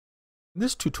In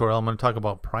this tutorial, I'm going to talk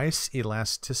about price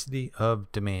elasticity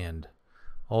of demand,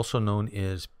 also known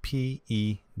as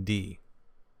PED.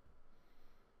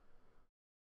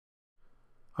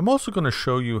 I'm also going to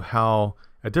show you how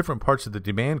at different parts of the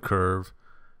demand curve,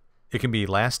 it can be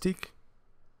elastic,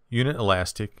 unit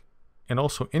elastic, and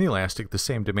also inelastic, the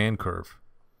same demand curve.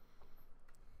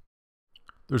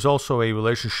 There's also a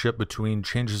relationship between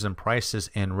changes in prices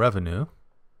and revenue.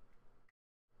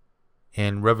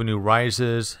 And revenue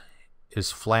rises, is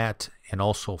flat, and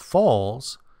also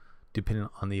falls depending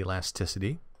on the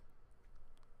elasticity.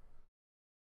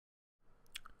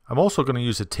 I'm also going to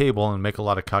use a table and make a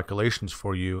lot of calculations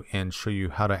for you and show you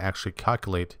how to actually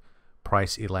calculate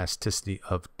price elasticity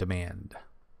of demand.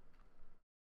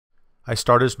 I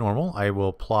start as normal. I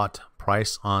will plot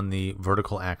price on the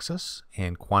vertical axis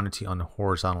and quantity on the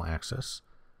horizontal axis,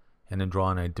 and then draw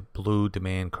in a blue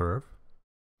demand curve.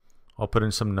 I'll put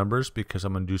in some numbers because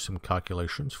I'm going to do some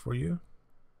calculations for you.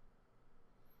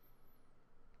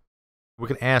 We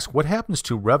can ask, what happens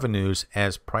to revenues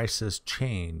as prices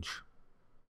change?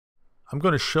 I'm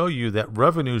going to show you that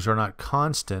revenues are not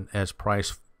constant as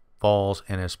price falls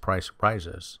and as price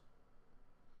rises.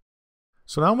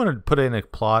 So now I'm going to put in a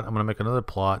plot. I'm going to make another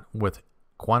plot with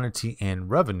quantity and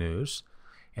revenues,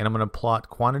 and I'm going to plot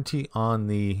quantity on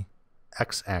the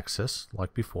x-axis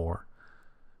like before,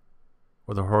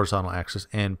 or the horizontal axis,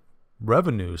 and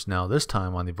revenues now this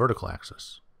time on the vertical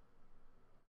axis.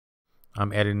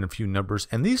 I'm adding a few numbers,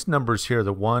 and these numbers here,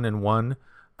 the 1 and 1,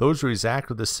 those are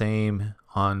exactly the same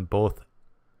on both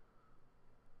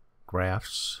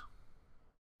graphs.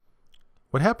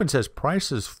 What happens as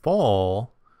prices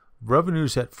fall,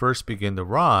 revenues at first begin to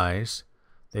rise,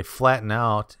 they flatten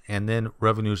out, and then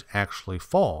revenues actually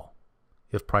fall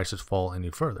if prices fall any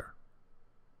further.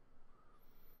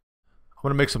 I'm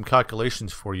going to make some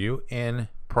calculations for you, and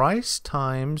price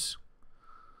times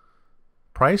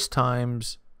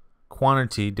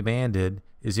quantity demanded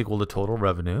is equal to total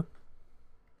revenue.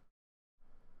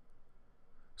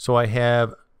 So I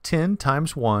have 10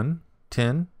 times 1,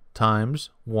 10 times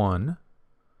 1,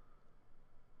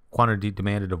 quantity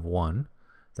demanded of 1.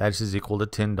 That is equal to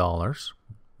 $10.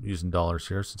 I'm using dollars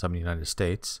here since I'm in the United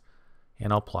States.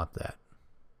 And I'll plot that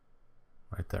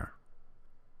right there.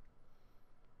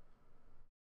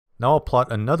 Now I'll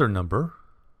plot another number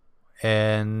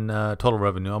and total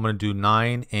revenue. I'm going to do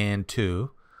 9 and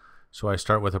 2. So I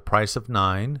start with a price of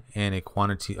 9 and a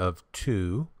quantity of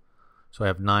 2. So I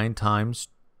have 9 times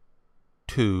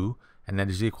 2, and that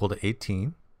is equal to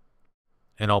 18.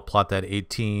 And I'll plot that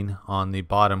 18 on the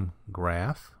bottom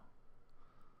graph.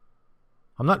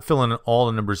 I'm not filling in all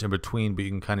the numbers in between, but you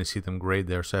can kind of see them grayed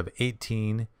there. So I have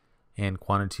 18 and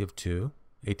quantity of 2,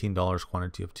 $18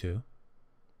 quantity of 2.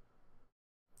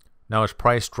 Now as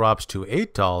price drops to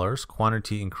 $8,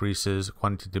 quantity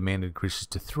demanded increases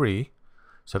to 3.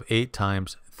 So I have 8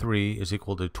 times 3 is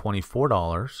equal to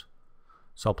 $24.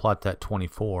 So I'll plot that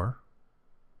 24.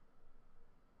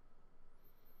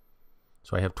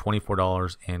 So I have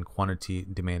 $24 and quantity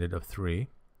demanded of 3.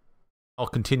 I'll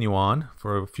continue on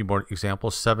for a few more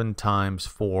examples. 7 times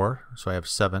 4. So I have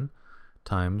 7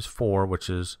 times 4, which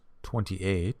is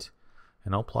 28.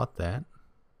 And I'll plot that.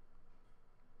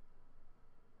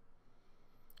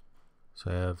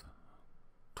 So I have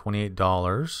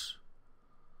 $28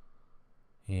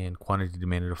 and quantity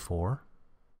demanded of 4.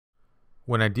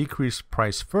 When I decrease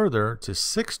price further to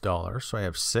 $6, so I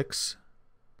have 6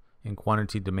 and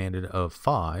quantity demanded of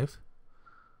 5,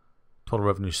 total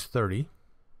revenue is 30.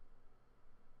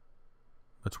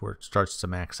 That's where it starts to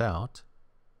max out.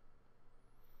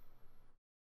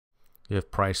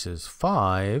 If price is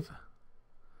 5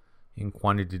 and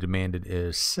quantity demanded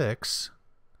is 6,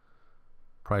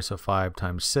 price of 5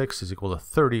 times 6 is equal to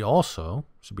 30 also.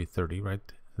 Should be 30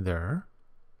 right there.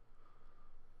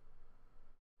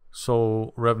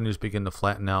 So revenues begin to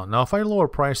flatten out. Now if I lower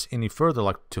price any further,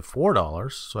 like to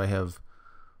 $4, so I have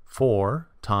 4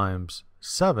 times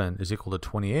 7 is equal to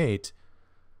 28,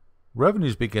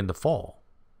 revenues begin to fall.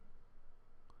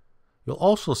 You'll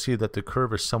also see that the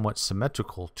curve is somewhat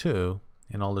symmetrical too,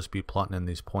 and I'll just be plotting in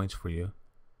these points for you.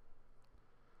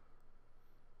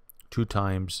 2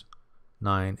 times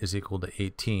 9 is equal to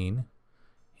 18,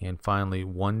 and finally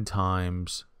 1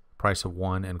 times price of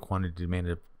 1 and quantity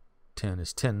demanded of 10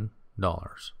 is $10.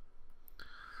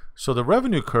 So the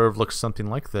revenue curve looks something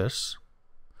like this.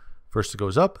 First it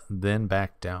goes up, then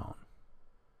back down.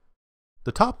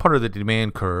 The top part of the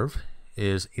demand curve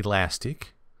is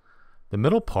elastic. The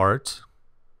middle part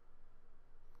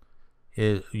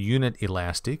is unit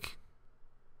elastic,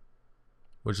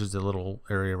 which is the little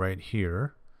area right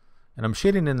here. And I'm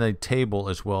shading in the table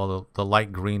as well, the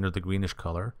light green or the greenish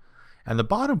color. And the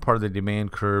bottom part of the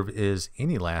demand curve is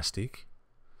inelastic,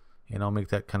 and I'll make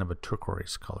that kind of a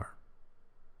turquoise color.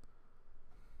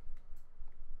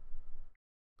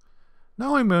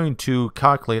 Now I'm going to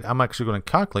calculate, I'm actually going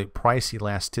to calculate price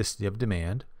elasticity of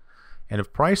demand. And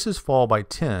if prices fall by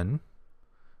 10,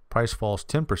 price falls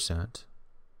 10%,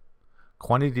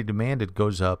 quantity demanded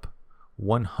goes up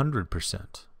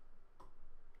 100%.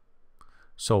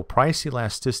 So price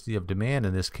elasticity of demand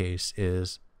in this case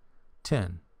is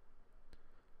 10.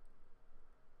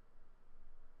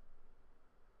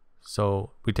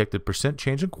 So we take the percent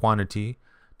change in quantity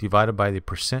divided by the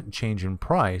percent change in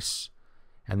price,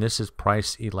 and this is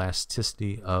price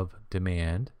elasticity of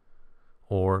demand,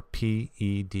 or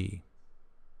PED.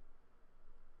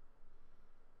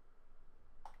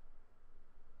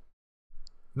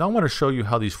 Now I want to show you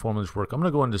how these formulas work. I'm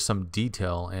going to go into some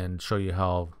detail and show you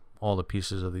how all the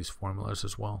pieces of these formulas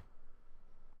as well.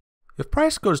 If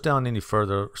price goes down any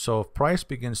further, so if price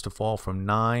begins to fall from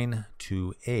 9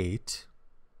 to 8,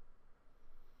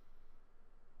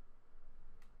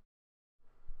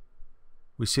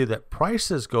 we see that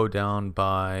prices go down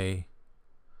by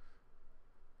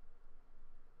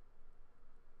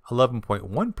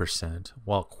 11.1%,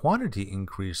 while quantity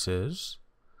increases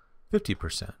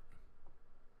 50%.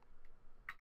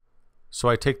 So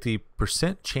I take the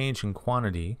percent change in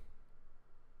quantity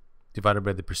divided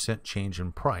by the percent change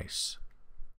in price.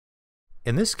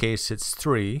 In this case, it's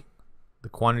 3, the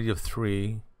quantity of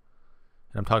 3, and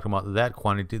I'm talking about that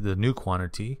quantity, the new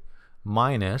quantity,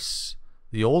 minus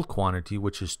the old quantity,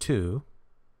 which is 2,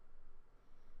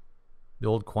 the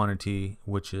old quantity,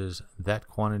 which is that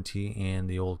quantity and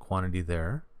the old quantity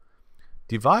there,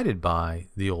 divided by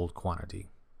the old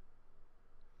quantity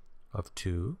of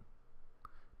 2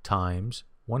 times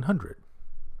 100.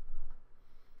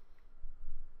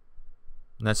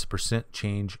 And that's the percent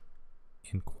change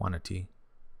in quantity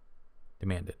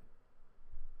demanded.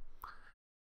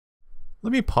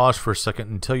 Let me pause for a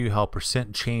second and tell you how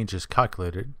percent change is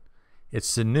calculated.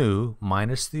 It's the new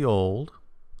minus the old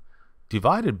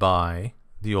divided by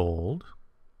the old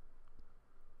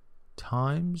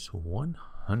times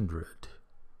 100.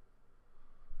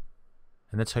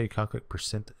 And that's how you calculate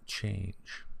percent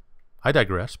change. I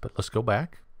digress, but let's go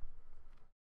back.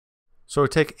 So we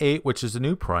take 8, which is the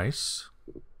new price,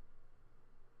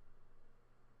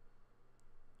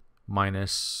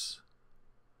 minus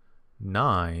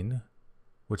 9,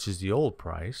 which is the old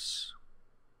price,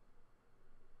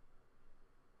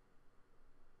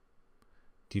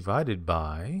 divided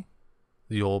by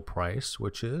the old price,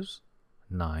 which is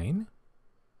 9,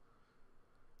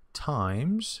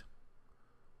 times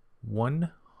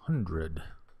 100.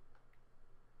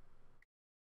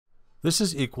 This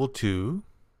is equal to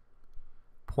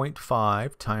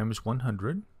 0.5 times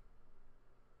 100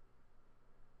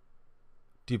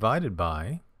 divided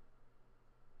by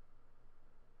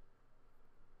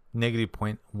negative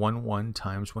 0.11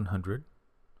 times 100.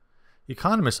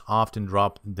 Economists often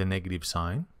drop the negative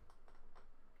sign.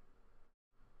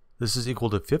 This is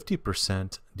equal to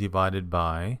 50% divided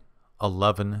by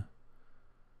 11%.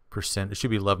 It should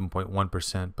be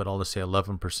 11.1%, but I'll just say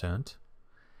 11%.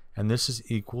 And this is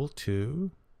equal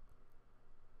to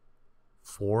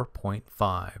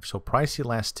 4.5. So price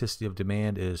elasticity of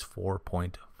demand is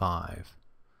 4.5.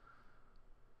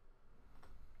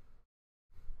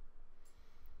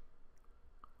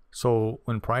 So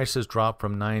when prices drop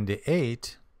from 9 to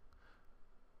 8,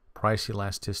 price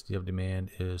elasticity of demand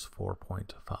is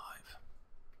 4.5. I'm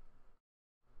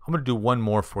going to do one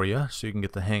more for you so you can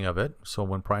get the hang of it. So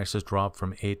when prices drop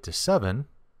from 8 to 7,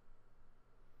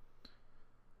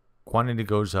 quantity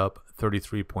goes up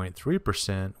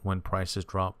 33.3% when prices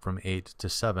drop from 8 to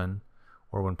 7,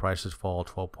 or when prices fall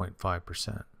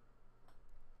 12.5%.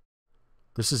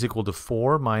 This is equal to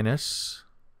 4 minus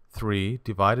 3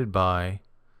 divided by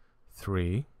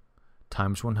 3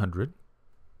 times 100.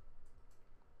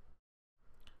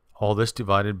 All this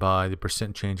divided by the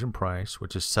percent change in price,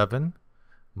 which is 7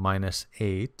 minus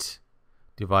 8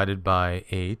 divided by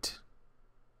 8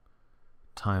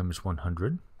 times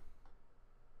 100.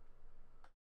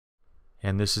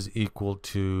 And this is equal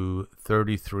to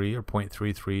 33 or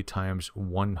 0.33 times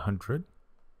 100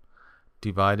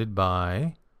 divided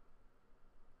by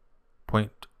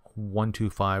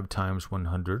 0.125 times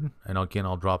 100. And again,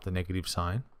 I'll drop the negative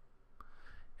sign.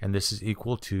 And this is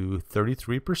equal to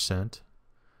 33%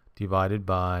 divided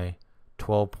by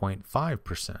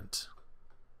 12.5%.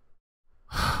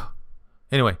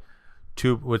 Anyway,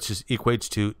 which equates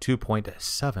to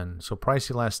 2.7. So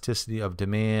price elasticity of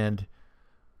demand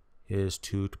is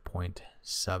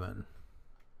 2.7.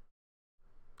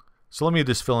 So let me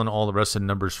just fill in all the rest of the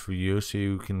numbers for you so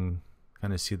you can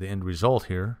kind of see the end result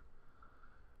here.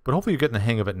 But hopefully you're getting the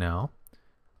hang of it now.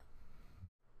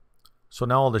 So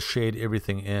now I'll just shade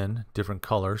everything in different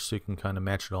colors so you can kind of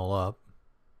match it all up.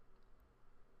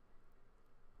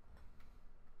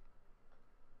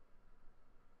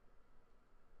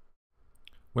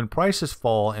 When prices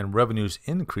fall and revenues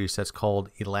increase, that's called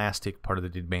elastic part of the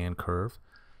demand curve,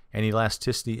 and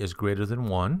elasticity is greater than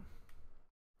 1.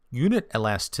 Unit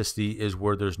elasticity is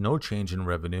where there's no change in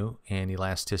revenue and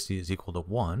elasticity is equal to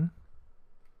 1.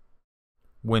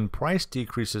 When price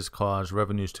decreases cause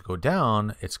revenues to go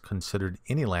down, it's considered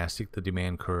inelastic, the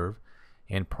demand curve,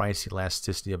 and price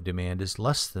elasticity of demand is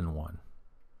less than 1.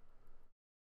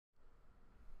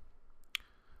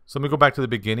 So let me go back to the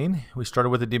beginning. We started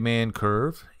with a demand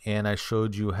curve, and I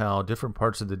showed you how different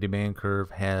parts of the demand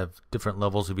curve have different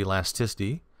levels of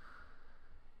elasticity.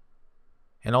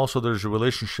 And also there's a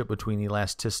relationship between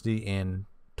elasticity and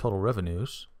total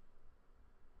revenues.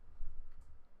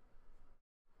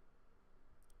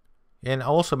 And I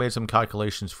also made some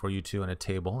calculations for you too in a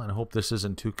table, and I hope this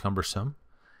isn't too cumbersome.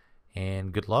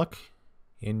 And good luck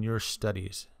in your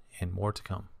studies, and more to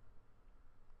come.